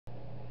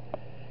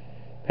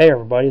Hey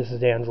everybody, this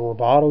is Andrew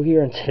Roboto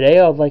here, and today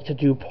I'd like to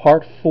do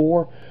part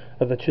 4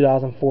 of the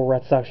 2004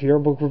 Red Sox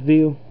yearbook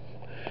review,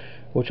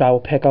 which I will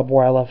pick up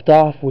where I left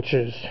off, which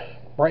is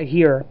right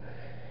here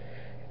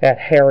at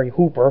Harry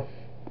Hooper,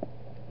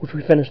 which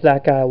we finished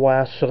that guy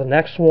last. So the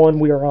next one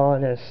we are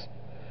on is,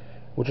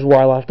 which is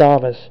where I left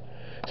off, is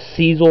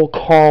Cecil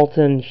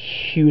Carlton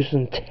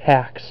Houston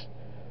Tex.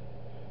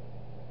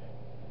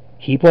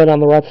 He played on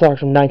the Red Sox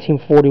from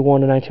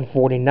 1941 to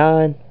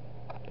 1949.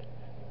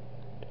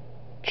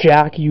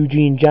 Jack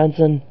Eugene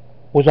Jensen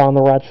was on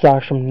the Red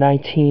Sox from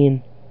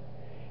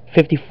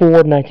 1954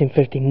 to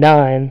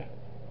 1959.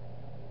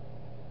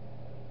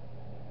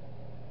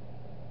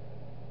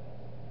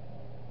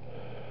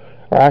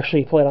 Or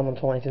actually, he played on them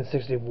until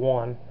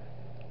 1961.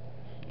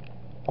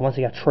 Unless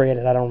he got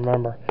traded, I don't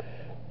remember.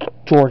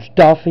 George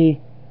Duffy,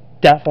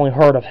 definitely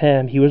heard of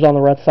him. He was on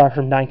the Red Sox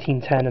from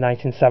 1910 to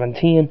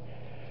 1917.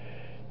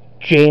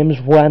 James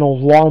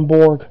Reynolds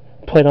Lonborg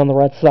played on the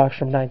Red Sox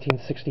from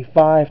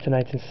 1965 to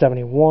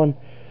 1971.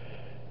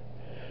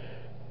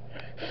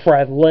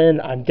 Fred Lynn,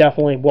 I'm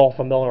definitely well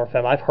familiar with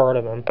him. I've heard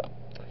of him.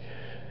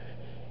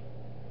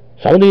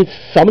 Some of these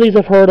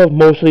I've heard of.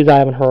 Most of these I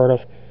haven't heard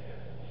of.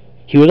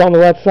 He was on the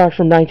Red Sox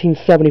from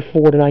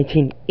 1974 to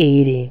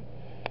 1980.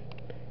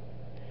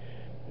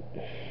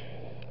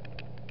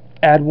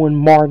 Edwin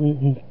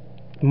Martin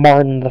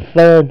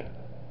III.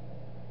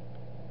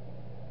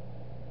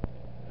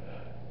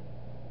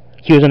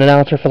 He was an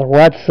announcer for the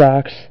Red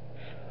Sox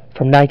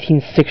from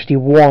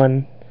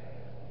 1961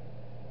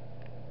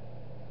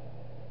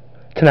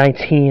 to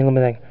 19. Let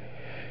me think.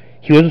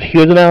 He was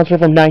an announcer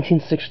from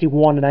 1961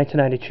 to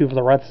 1992 for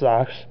the Red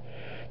Sox.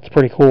 It's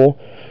pretty cool.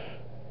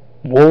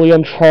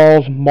 William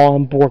Charles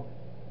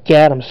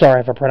Monbourget. I'm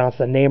sorry if I pronounced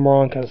the name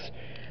wrong, because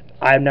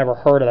I've never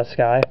heard of this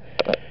guy.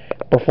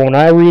 But when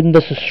I read in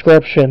this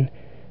description,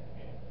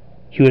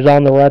 he was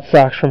on the Red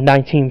Sox from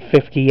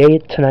 1958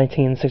 to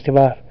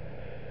 1965.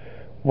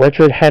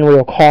 Richard Henry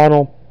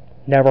O'Connell,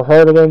 never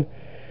heard of him.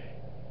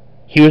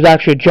 He was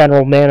actually a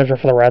general manager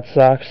for the Red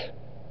Sox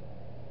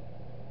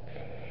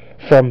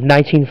from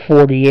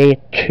 1948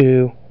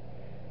 to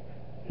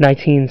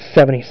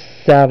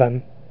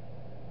 1977.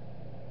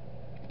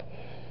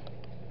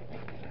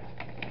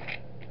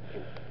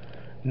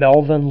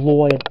 Melvin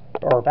Lloyd,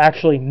 or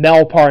actually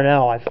Mel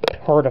Parnell, I've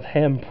heard of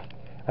him.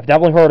 I've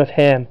definitely heard of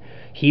him.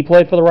 He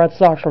played for the Red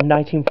Sox from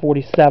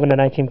 1947 to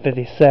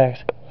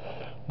 1956.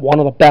 One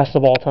of the best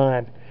of all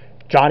time.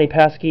 Johnny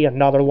Pesky,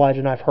 another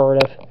legend I've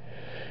heard of.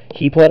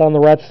 He played on the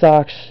Red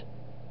Sox.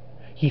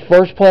 He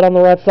first played on the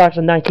Red Sox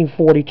in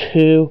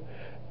 1942,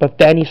 but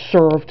then he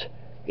served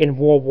in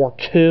World War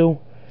II,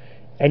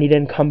 and he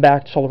didn't come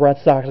back to the Red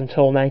Sox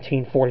until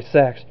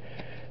 1946.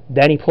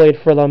 Then he played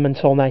for them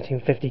until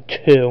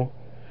 1952,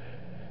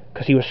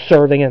 because he was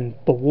serving in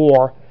the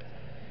war.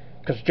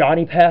 Because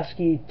Johnny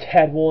Pesky,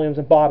 Ted Williams,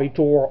 and Bobby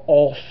Doerr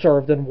all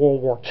served in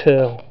World War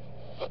II.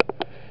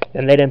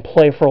 And they didn't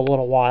play for a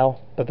little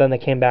while, but then they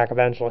came back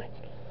eventually.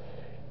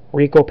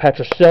 Rico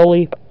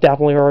Petrocelli,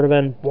 definitely heard of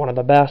him, one of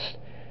the best.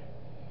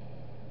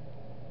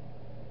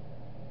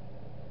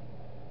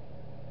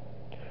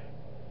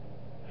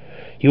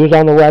 He was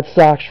on the Red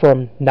Sox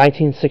from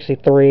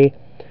 1963,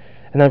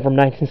 and then from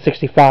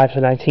 1965 to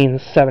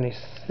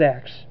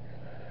 1976.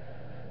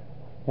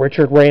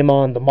 Richard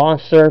Raymond, the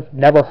Monster,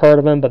 never heard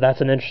of him, but that's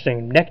an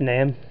interesting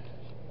nickname.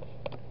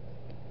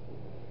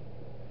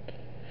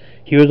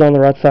 He was on the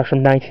Red Sox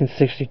from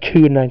 1962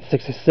 to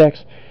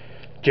 1966.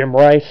 Jim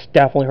Rice,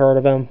 definitely heard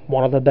of him,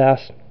 one of the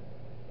best.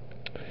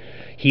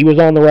 He was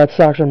on the Red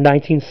Sox from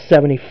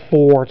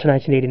 1974 to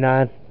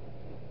 1989.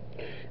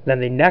 Then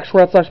the next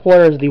Red Sox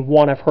player is the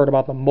one I've heard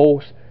about the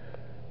most,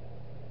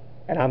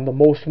 and I'm the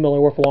most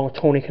familiar with, along with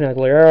Tony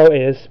Conigliaro,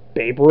 is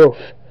Babe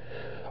Ruth,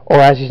 or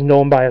as he's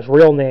known by his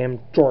real name,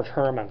 George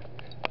Herman.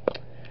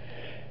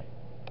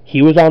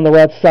 He was on the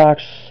Red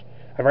Sox.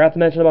 I forgot to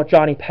mention about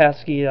Johnny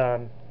Pesky.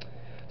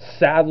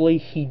 Sadly,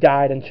 he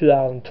died in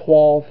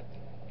 2012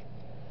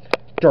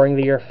 during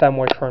the year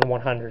Fenway turned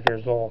 100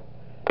 years old.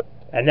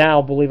 And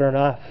now, believe it or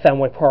not,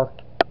 Fenway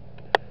Park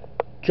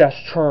just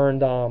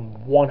turned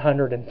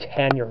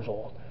 110 years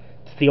old.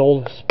 It's the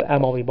oldest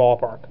MLB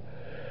ballpark.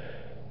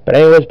 But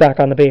anyways,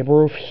 back on the Babe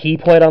Ruth. He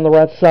played on the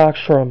Red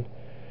Sox from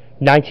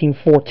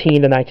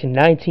 1914 to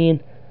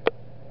 1919.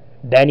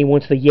 Then he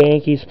went to the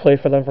Yankees, played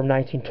for them from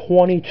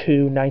 1920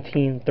 to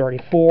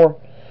 1934.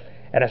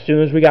 And as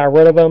soon as we got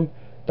rid of him,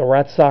 the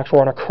Red Sox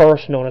were on a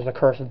curse known as the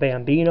Curse of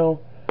Bambino,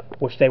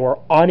 which they were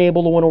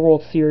unable to win a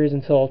World Series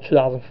until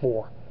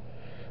 2004.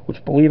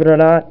 Which, believe it or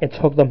not, it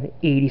took them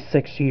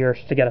 86 years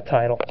to get a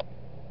title.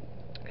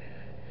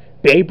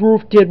 Babe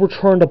Ruth did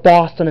return to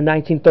Boston in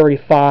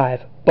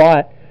 1935,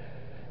 but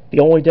the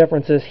only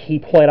difference is he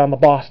played on the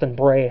Boston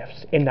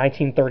Braves in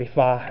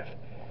 1935,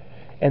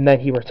 and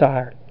then he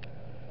retired.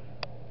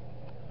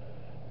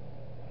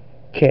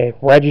 Okay,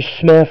 Reggie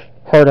Smith,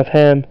 heard of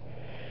him.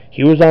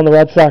 He was on the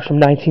Red Sox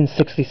from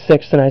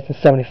 1966 to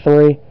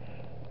 1973.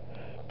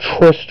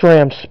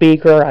 Tristram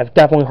Speaker, I've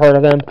definitely heard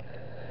of him.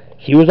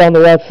 He was on the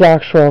Red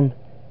Sox from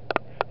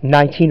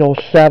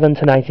 1907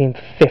 to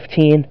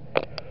 1915.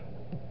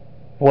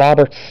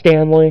 Robert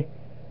Stanley,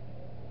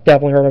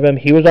 definitely heard of him.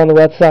 He was on the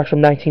Red Sox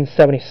from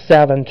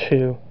 1977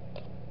 to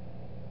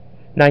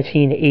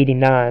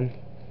 1989.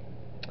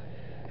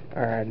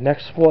 Alright,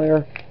 next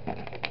player.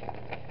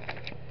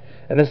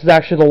 And this is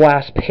actually the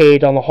last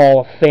page on the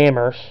Hall of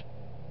Famers.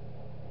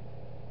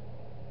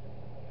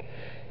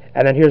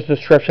 And then here's the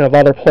description of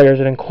other players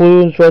it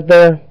includes right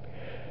there,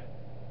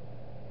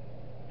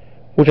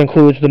 which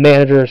includes the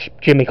managers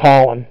Jimmy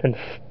Collin and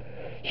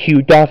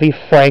Hugh Duffy,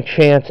 Frank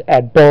Chance,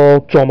 Ed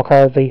Burrow, Joe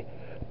McCarthy,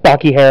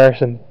 Bucky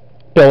Harris, and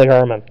Billy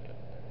Herman.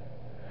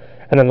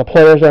 And then the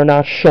players that are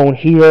not shown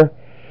here: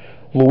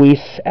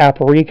 Luis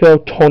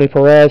Aparico, Tony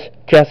Perez,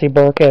 Jesse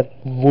Burkett,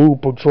 Lou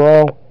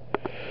Boudreau,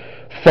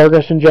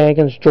 Ferguson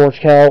Jenkins, George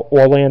Kell,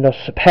 Orlando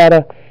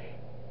Cepeda,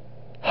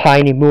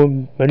 Heine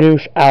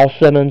Manouche, Al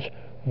Simmons,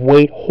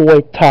 Wade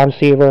Hoyt, Tom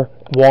Seaver,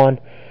 Juan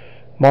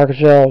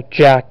Marchell,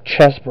 Jack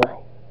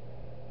Chesbrough,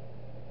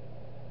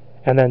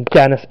 and then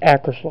Dennis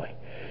Eckersley.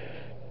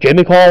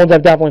 Jimmy Collins,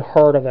 I've definitely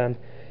heard of him.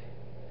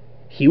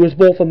 He was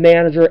both a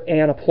manager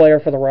and a player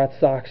for the Red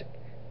Sox,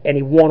 and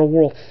he won a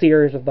World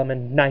Series with them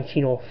in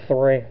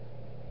 1903.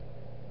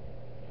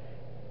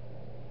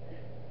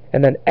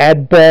 And then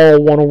Ed Burrow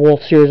won a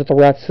World Series with the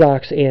Red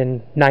Sox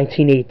in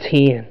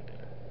 1918.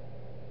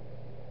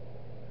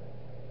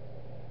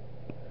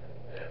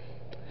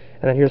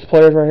 And then here's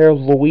players right here.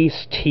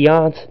 Luis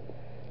Tiant,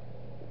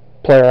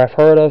 player I've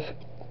heard of.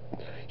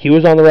 He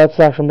was on the Red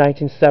Sox from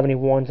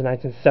 1971 to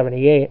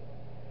 1978.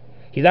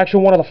 He's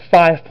actually one of the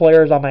 5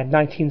 players on my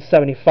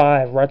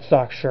 1975 Red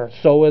Sox shirt.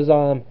 So is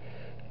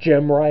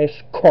Jim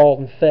Rice,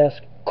 Carlton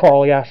Fisk,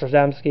 Carl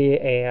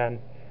Yastrzemski, and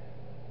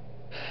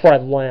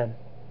Fred Lynn.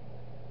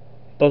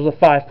 Those are the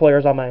 5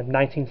 players on my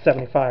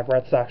 1975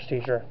 Red Sox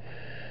t-shirt.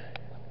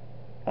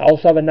 I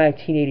also have a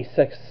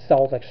 1986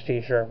 Celtics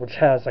t-shirt, which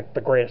has like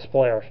the greatest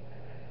players.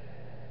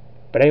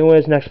 But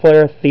anyways, next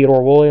player,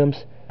 Theodore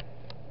Williams.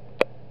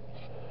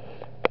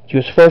 He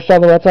was first on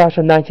the Red Sox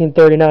from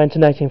 1939 to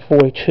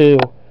 1942.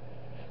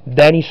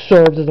 Then he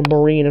served as a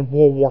Marine in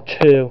World War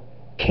II.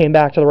 Came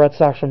back to the Red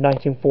Sox from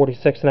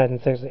 1946 to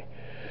 1960.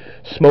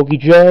 Smokey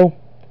Joe,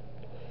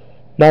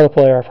 another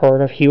player I've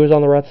heard of. He was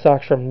on the Red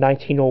Sox from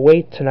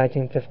 1908 to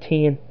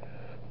 1915.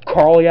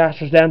 Carl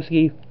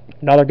Yastrzemski,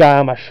 another guy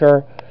on my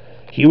shirt.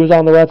 He was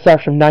on the Red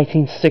Sox from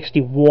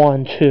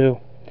 1961 to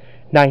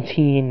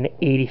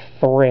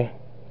 1983.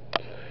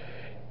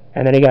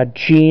 And then he got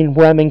Gene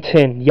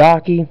Remington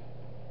Yawkey,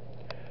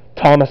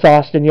 Thomas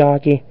Austin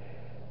Yawkey,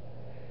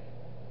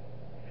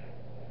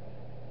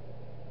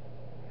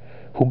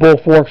 who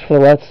both works for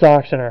the Red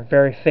Sox and are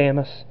very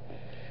famous.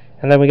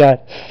 And then we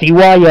got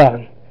C.Y.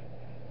 Young,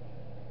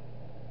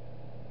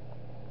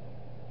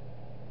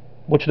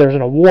 which there's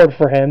an award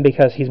for him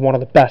because he's one of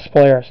the best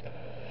players.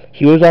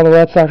 He was on the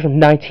Red Sox from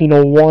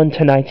 1901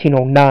 to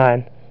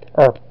 1909,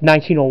 or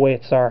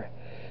 1908, sorry.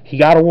 He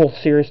got a World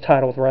Series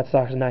title with the Red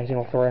Sox in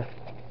 1903.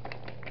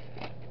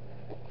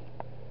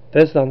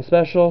 This is nothing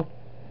special.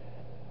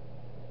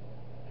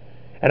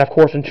 And of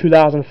course in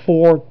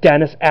 2004,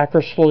 Dennis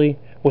Eckersley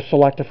was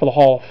selected for the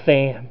Hall of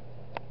Fame.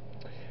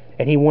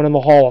 And he went in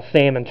the Hall of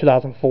Fame in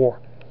 2004.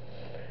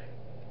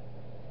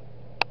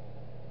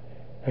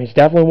 And he's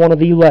definitely one of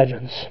the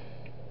legends.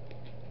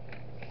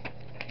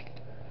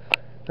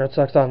 Red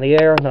Sox on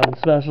the air, nothing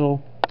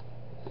special.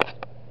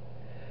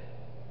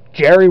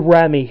 Jerry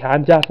Remy,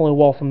 I'm definitely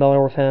well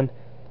familiar with him.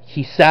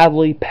 He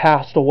sadly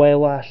passed away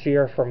last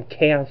year from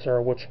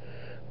cancer, which,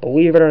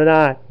 believe it or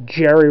not,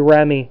 Jerry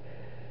Remy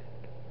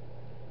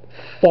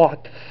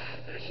fought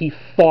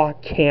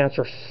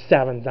cancer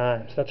 7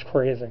 times. That's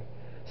crazy.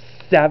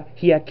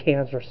 He had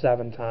cancer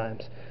 7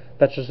 times.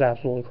 That's just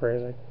absolutely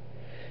crazy.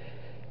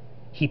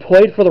 He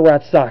played for the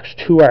Red Sox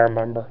too, I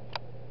remember.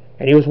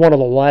 And he was one of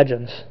the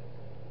legends.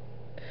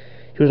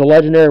 He was a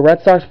legendary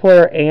Red Sox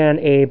player and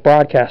a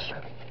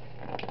broadcaster.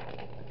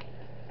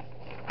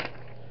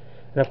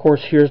 And of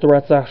course, here's the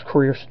Red Sox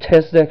career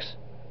statistics.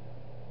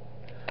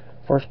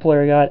 First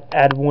player got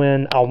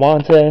Edwin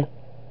Almonte.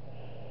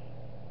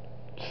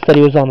 Said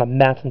he was on the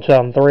Mets in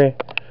 2003.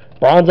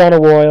 Bronze on a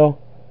Royal.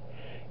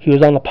 He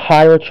was on the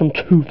Pirates from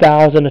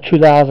 2000 to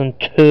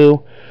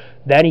 2002.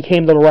 Then he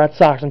came to the Red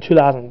Sox in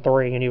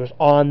 2003, and he was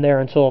on there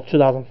until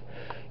 2000.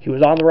 He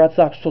was on the Red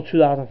Sox until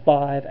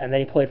 2005, and then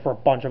he played for a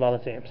bunch of other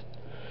teams.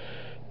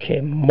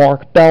 Okay,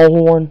 Mark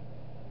Bellhorn.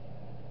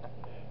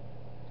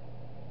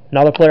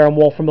 Another player I'm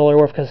well familiar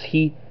with because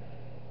he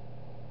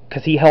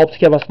helped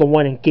give us the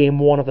win in Game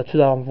 1 of the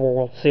 2004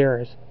 World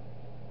Series.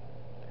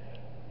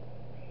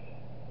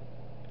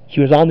 He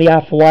was on the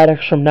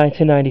Athletics from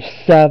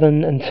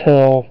 1997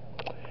 until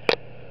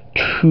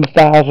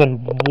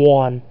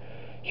 2001.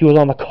 He was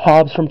on the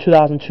Cubs from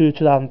 2002 to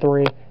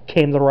 2003.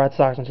 Came to the Red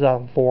Sox in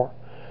 2004.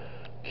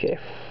 Okay,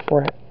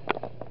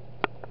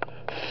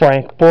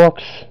 Frank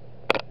Brooks.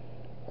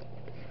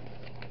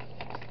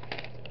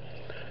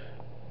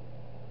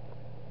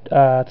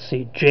 Let's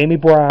see, Jamie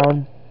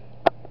Brown,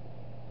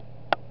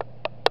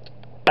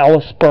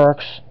 Ellis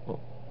Burks.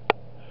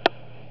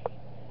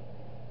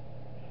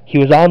 He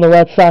was on the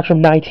Red Sox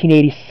from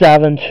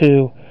 1987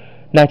 to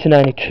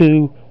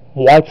 1992,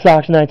 White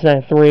Sox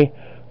 1993,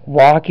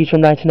 Rockies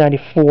from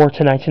 1994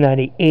 to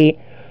 1998,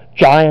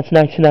 Giants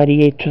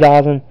 1998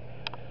 2000,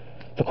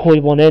 the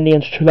Cleveland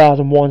Indians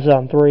 2001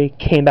 2003,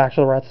 came back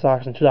to the Red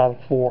Sox in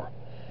 2004.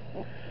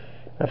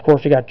 And of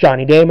course, you got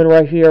Johnny Damon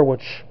right here,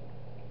 which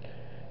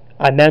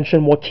I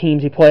mentioned what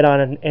teams he played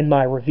on in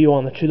my review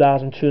on the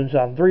 2002 and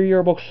 2003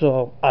 yearbook,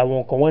 so I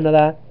won't go into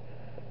that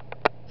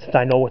since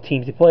I know what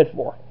teams he played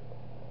for.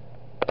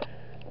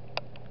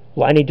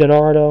 Lenny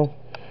DiNardo,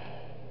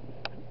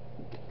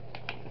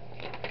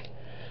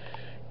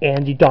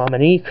 Andy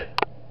Dominique,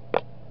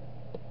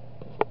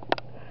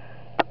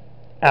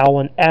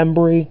 Alan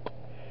Embry.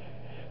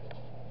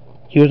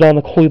 He was on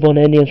the Cleveland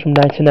Indians from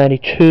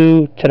 1992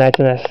 to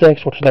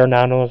 1996, which they're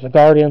now known as the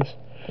Guardians.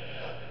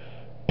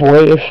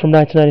 Braves from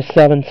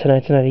 1997 to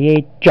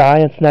 1998,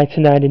 Giants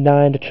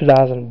 1999 to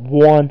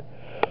 2001,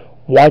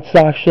 White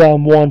Sox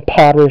 2001,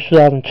 Padres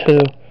 2002,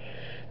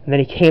 and then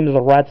he came to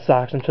the Red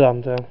Sox in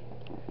 2002.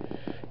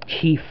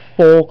 Keith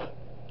Folk,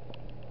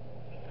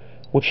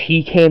 which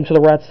he came to the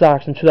Red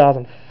Sox in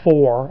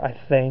 2004, I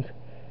think.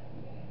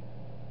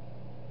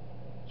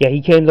 Yeah,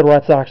 he came to the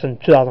Red Sox in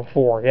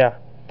 2004, yeah.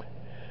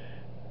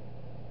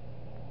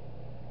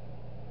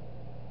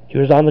 He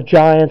was on the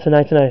Giants in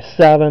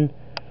 1997.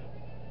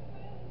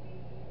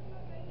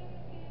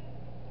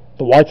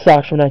 The White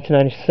Sox from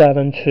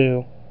 1997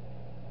 to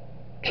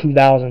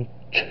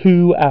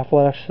 2002,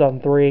 Athletics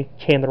 2003,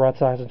 came to the Red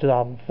Sox in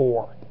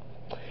 2004.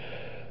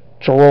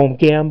 Jerome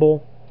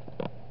Gamble.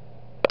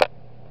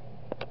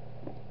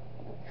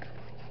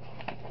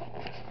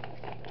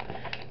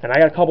 And I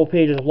got a couple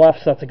pages left,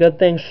 so that's a good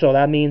thing, so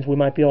that means we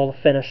might be able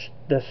to finish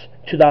this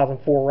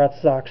 2004 Red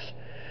Sox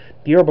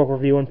yearbook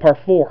review in part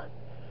 4.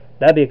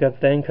 That'd be a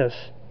good thing, because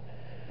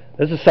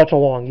this is such a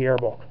long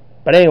yearbook.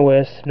 But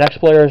anyways, next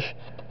player is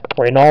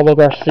Reynaldo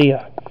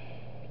Garcia,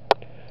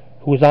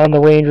 who was on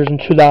the Rangers in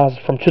 2000,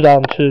 from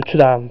 2002 to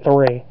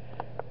 2003.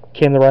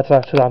 Came to the Red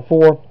Sox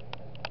 2004.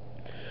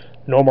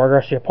 Nomar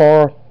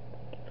Garciaparra.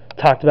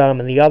 Talked about him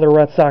in the other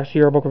Red Sox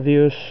yearbook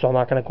reviews, so I'm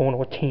not going to go into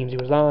what teams he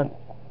was on.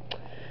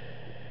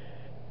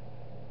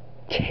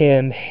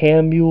 Tim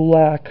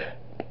Hamulak.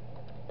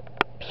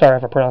 Sorry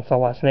if I pronounced that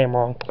last name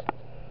wrong.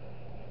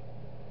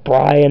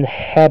 Brian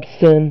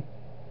Hebson.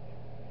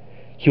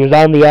 He was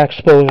on the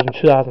Expos in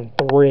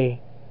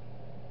 2003.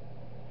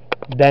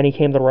 Then he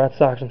came to the Red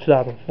Sox in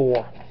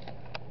 2004.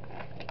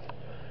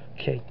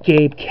 Okay,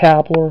 Gabe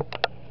Kapler.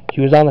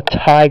 He was on the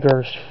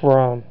Tigers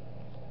from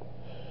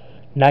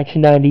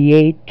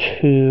 1998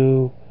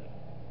 to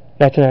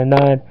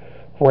 1999.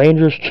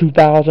 Rangers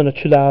 2000 to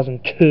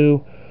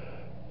 2002.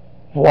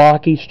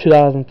 Rockies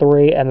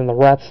 2003. And then the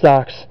Red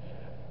Sox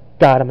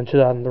got him in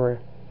 2003.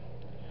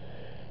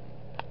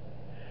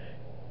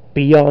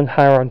 Byung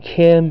Hyun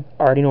Kim.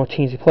 I already know what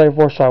teams he played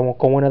for, so I won't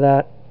go into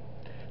that.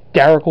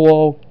 Derek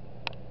Lowe.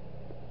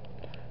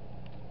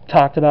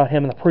 Talked about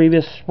him in the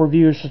previous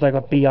reviews, just like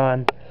a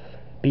Byung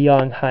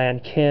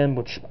Hyun Kim,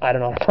 which I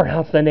don't know how to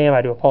pronounce the name,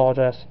 I do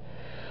apologize.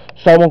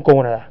 So I won't go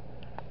into that.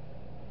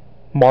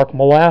 Mark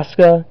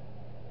Malaska.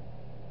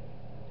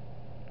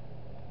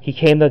 He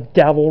came to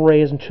Devil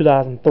Rays in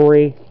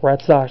 2003,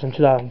 Red Sox in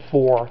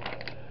 2004.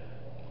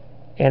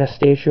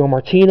 Anastasio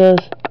Martinez.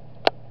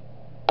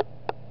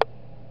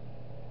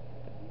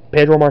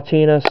 Pedro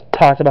Martinez.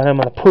 Talked about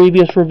him in the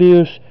previous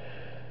reviews,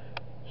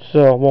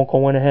 so I won't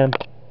go into him.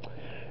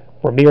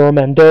 Ramiro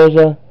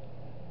Mendoza.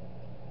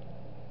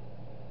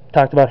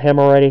 Talked about him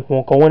already,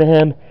 won't go into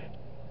him.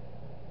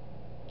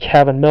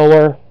 Kevin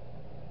Miller.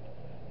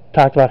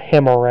 Talked about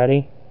him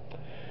already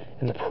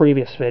in the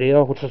previous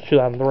video, which was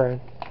 2003.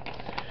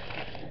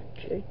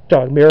 Okay,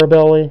 Doug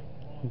Mirabelli.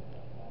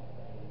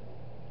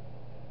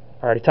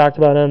 Already talked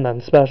about him,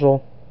 nothing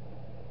special.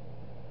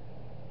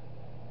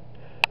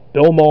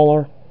 Bill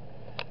Mueller.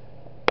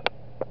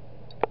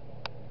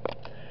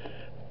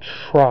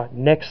 Trot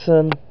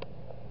Nixon.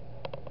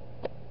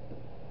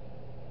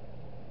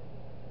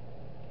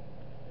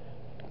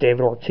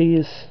 David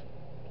Ortiz,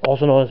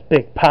 also known as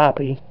Big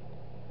Papi,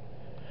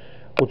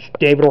 which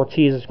David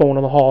Ortiz is going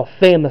to the Hall of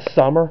Fame this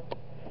summer,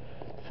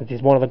 since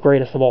he's one of the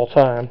greatest of all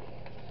time.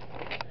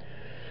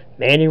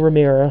 Manny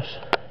Ramirez.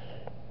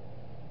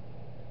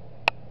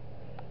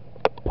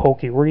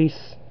 Pokey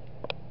Reese.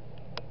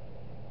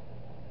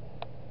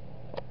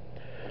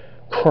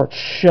 Curt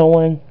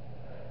Schilling.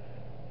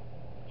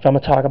 So I'm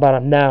going to talk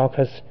about him now,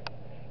 because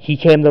he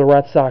came to the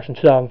Red Sox in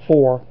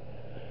 2004.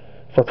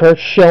 For Curt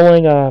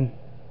Schilling,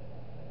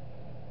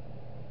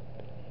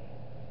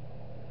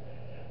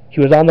 he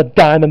was on the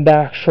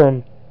Diamondbacks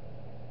from,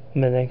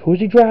 who was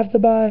he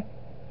drafted by?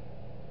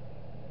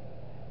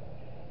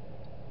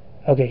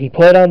 Okay, he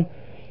played on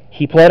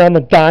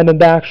the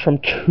Diamondbacks from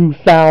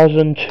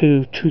 2000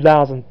 to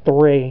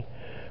 2003.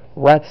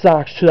 Red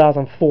Sox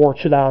 2004,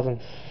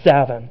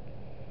 2007.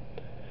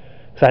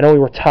 Because I know he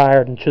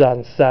retired in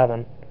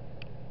 2007.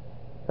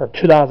 Or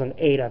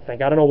 2008, I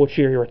think. I don't know which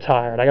year he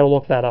retired. I gotta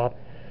look that up.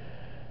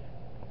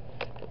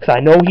 Because I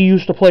know he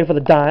used to play for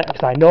the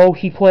because I know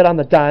he played on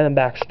the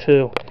Diamondbacks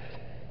too.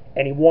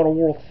 and he won a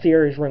World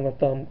Series ring with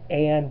them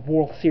and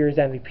World Series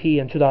MVP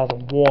in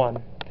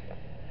 2001,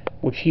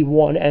 which he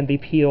won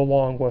MVP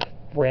along with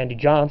Randy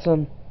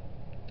Johnson.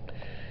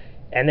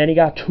 And then he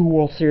got 2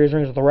 World Series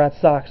rings with the Red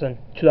Sox in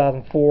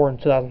 2004 and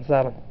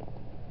 2007.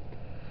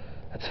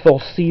 That's Phil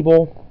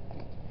Siebel,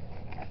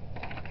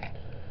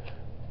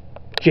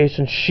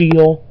 Jason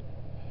Shield,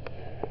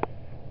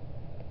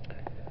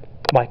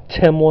 Mike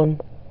Timlin,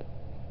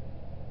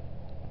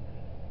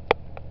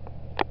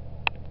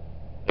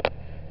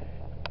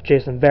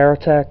 Jason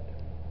Varitek,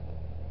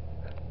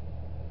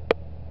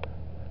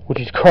 which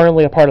is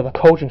currently a part of the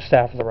coaching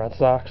staff of the Red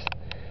Sox,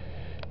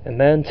 and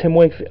then Tim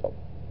Wakefield.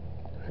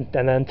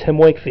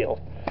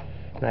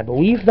 And I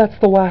believe that's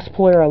the last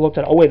player I looked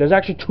at. Oh wait, there's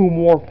actually 2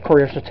 more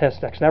career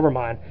statistics. Never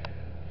mind.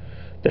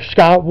 There's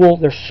Scott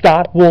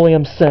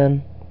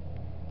Williamson,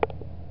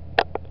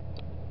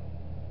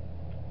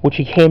 which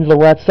he came to the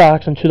Red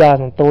Sox in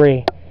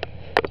 2003.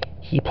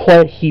 He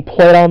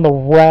played on the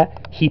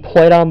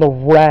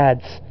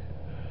Reds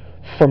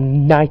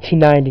from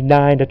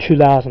 1999 to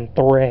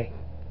 2003.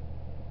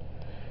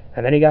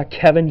 And then he got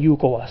Kevin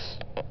Youkilis,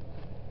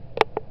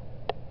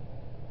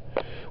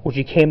 which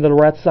he came to the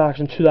Red Sox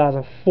in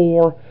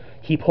 2004.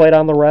 He played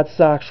on the Red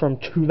Sox from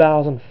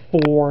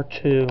 2004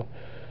 to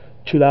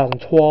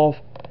 2012.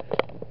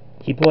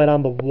 He played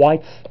on the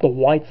White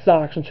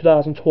Sox in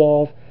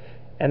 2012,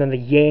 and then the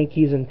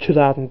Yankees in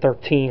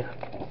 2013.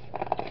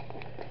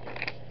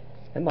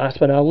 And last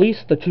but not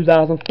least, the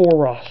 2004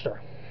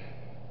 roster.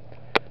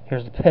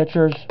 Here's the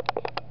pitchers.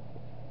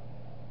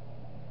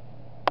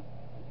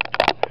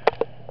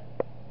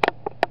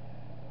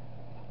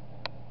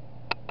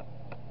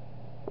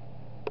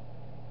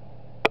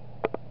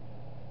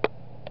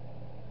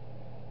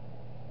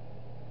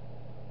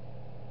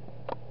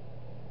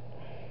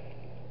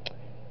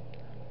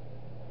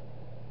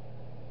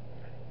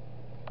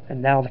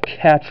 And now the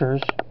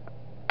catchers.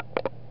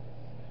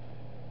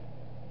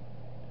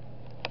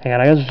 Hang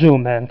on, I gotta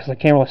zoom in because I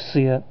can't really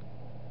see it.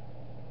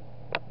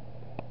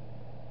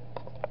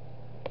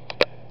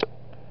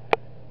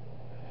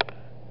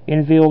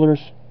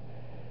 Infielders.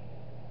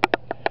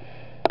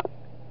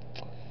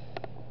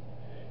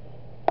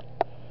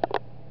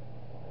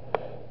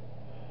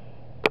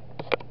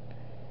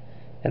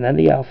 And then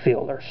the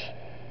outfielders.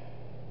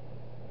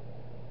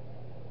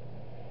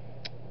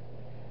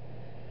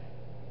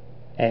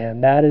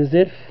 And that is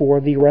it for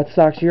the Red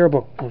Sox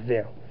yearbook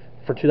review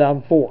for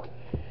 2004.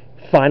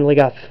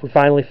 We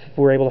finally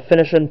were able to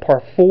finish in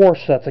part 4,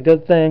 so that's a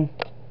good thing.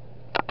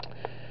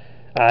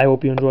 I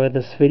hope you enjoyed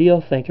this video.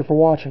 Thank you for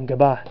watching.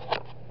 Goodbye.